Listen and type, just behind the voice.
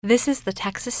This is the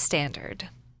Texas Standard.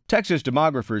 Texas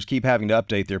demographers keep having to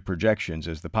update their projections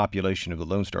as the population of the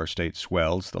Lone Star State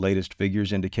swells. The latest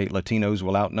figures indicate Latinos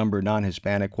will outnumber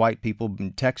non-Hispanic white people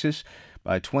in Texas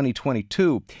by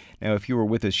 2022. Now, if you were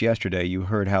with us yesterday, you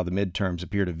heard how the midterms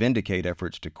appear to vindicate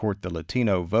efforts to court the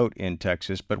Latino vote in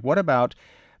Texas. But what about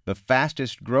the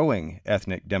fastest growing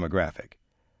ethnic demographic?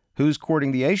 Who's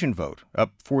courting the Asian vote,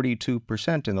 up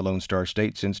 42% in the Lone Star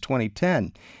State since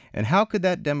 2010? And how could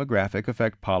that demographic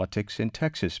affect politics in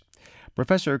Texas?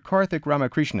 Professor Karthik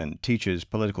Ramakrishnan teaches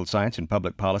political science and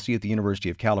public policy at the University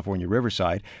of California,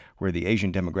 Riverside, where the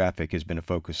Asian demographic has been a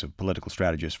focus of political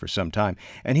strategists for some time.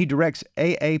 And he directs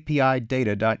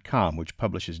AAPIdata.com, which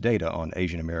publishes data on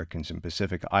Asian Americans and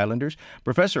Pacific Islanders.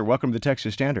 Professor, welcome to the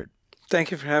Texas Standard. Thank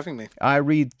you for having me. I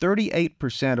read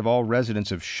 38% of all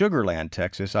residents of Sugar Land,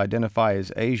 Texas, identify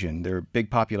as Asian. There are big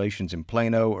populations in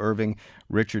Plano, Irving,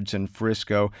 Richardson,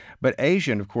 Frisco. But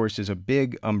Asian, of course, is a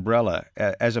big umbrella.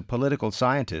 As a political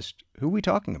scientist, who are we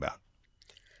talking about?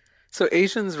 So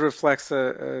Asians reflects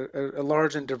a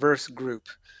large and diverse group.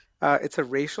 It's a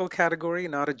racial category,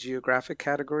 not a geographic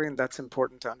category, and that's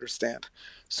important to understand.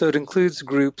 So it includes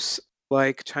groups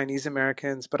like Chinese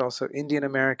Americans, but also Indian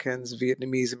Americans,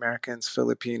 Vietnamese Americans,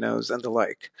 Filipinos, and the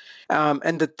like.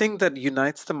 And the thing that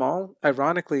unites them all,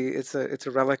 ironically, it's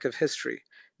a relic of history.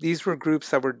 These were groups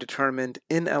that were determined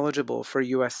ineligible for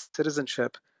U.S.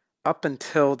 citizenship up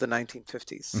until the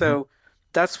 1950s. So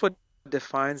that's what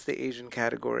defines the Asian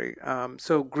category.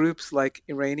 So groups like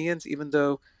Iranians, even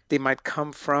though they might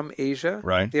come from Asia,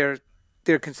 Right.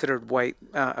 they're considered white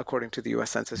according to the U.S.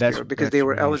 Census Bureau because they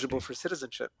were eligible for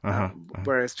citizenship,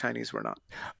 whereas Chinese were not.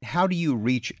 How do you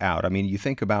reach out? I mean, you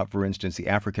think about, for instance, the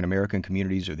African American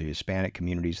communities or the Hispanic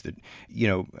communities that,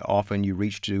 often you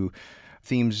reach to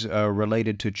themes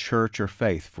related to church or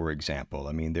faith, for example.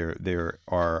 I mean, there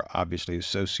are obviously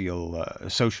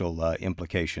social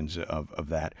implications of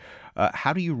that.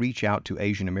 How do you reach out to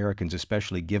Asian Americans,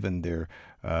 especially given their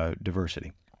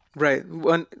diversity? Right.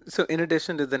 So in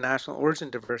addition to the national origin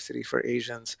diversity for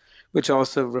Asians, which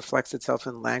also reflects itself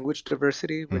in language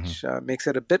diversity, which makes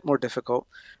it a bit more difficult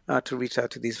to reach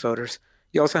out to these voters,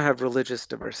 you also have religious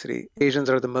diversity. Asians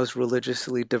are the most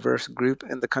religiously diverse group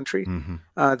in the country.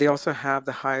 They also have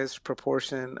the highest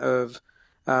proportion of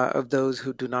those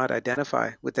who do not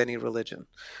identify with any religion.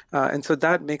 And so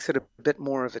that makes it a bit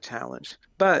more of a challenge.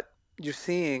 But you're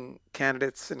seeing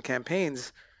candidates and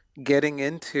campaigns getting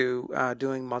into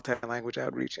doing multi-language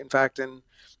outreach. In fact,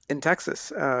 in Texas,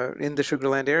 in the Sugar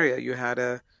Land area, you had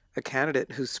a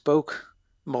candidate who spoke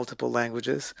multiple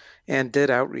languages and did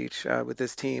outreach with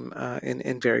his team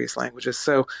in various languages.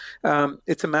 So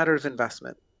it's a matter of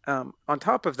investment. On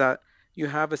top of that, you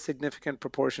have a significant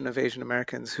proportion of Asian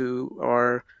Americans who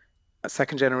are a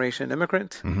second generation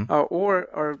immigrant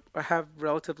or have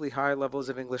relatively high levels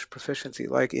of English proficiency,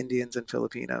 like Indians and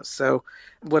Filipinos. So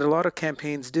what a lot of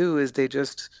campaigns do is they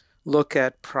just look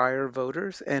at prior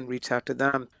voters and reach out to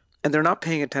them. And they're not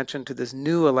paying attention to this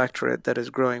new electorate that is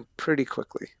growing pretty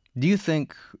quickly. Do you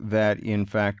think that, in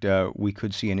fact, we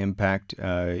could see an impact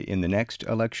in the next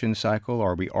election cycle?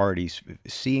 Are we already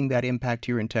seeing that impact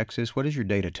here in Texas? What does your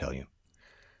data tell you?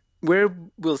 Where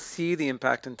we'll see the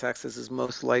impact in Texas is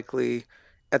most likely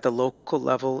at the local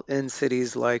level in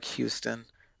cities like Houston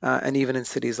and even in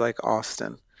cities like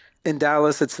Austin. In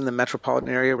Dallas, it's in the metropolitan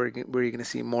area where you're going to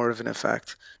see more of an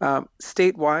effect.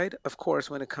 Statewide, of course,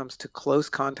 when it comes to close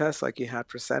contests like you had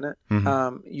for Senate,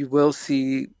 you will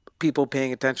see people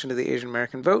paying attention to the Asian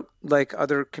American vote, like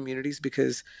other communities,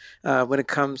 because when it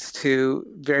comes to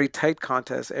very tight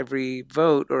contests, every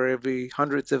vote or every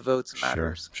hundreds of votes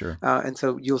matters. Sure. And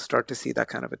so you'll start to see that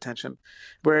kind of attention.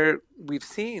 Where we've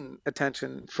seen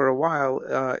attention for a while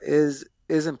is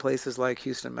in places like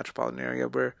Houston metropolitan area,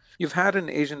 where you've had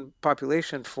an Asian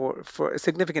population for a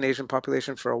significant Asian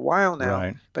population for a while now,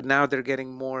 Right. but now they're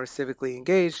getting more civically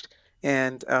engaged.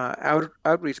 And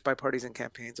outreach by parties and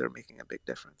campaigns are making a big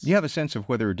difference. Do you have a sense of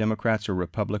whether Democrats or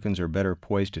Republicans are better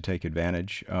poised to take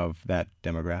advantage of that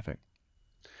demographic?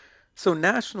 So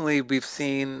nationally, we've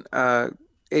seen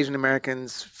Asian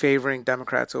Americans favoring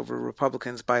Democrats over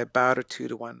Republicans by about a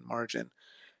 2-to-1 margin.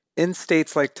 In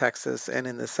states like Texas and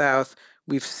in the South,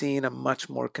 we've seen a much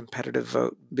more competitive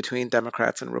vote between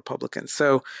Democrats and Republicans.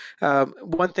 So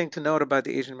one thing to note about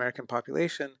the Asian American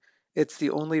population, it's the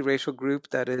only racial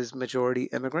group that is majority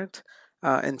immigrant.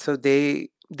 And so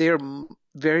they're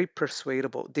very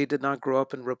persuadable. They did not grow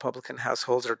up in Republican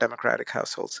households or Democratic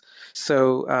households.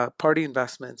 So party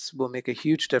investments will make a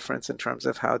huge difference in terms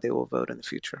of how they will vote in the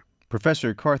future.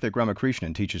 Professor Karthik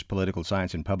Ramakrishnan teaches political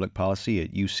science and public policy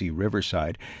at UC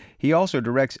Riverside. He also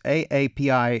directs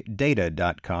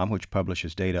AAPIData.com, which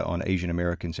publishes data on Asian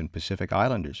Americans and Pacific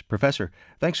Islanders. Professor,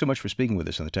 thanks so much for speaking with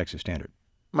us on the Texas Standard.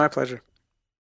 My pleasure.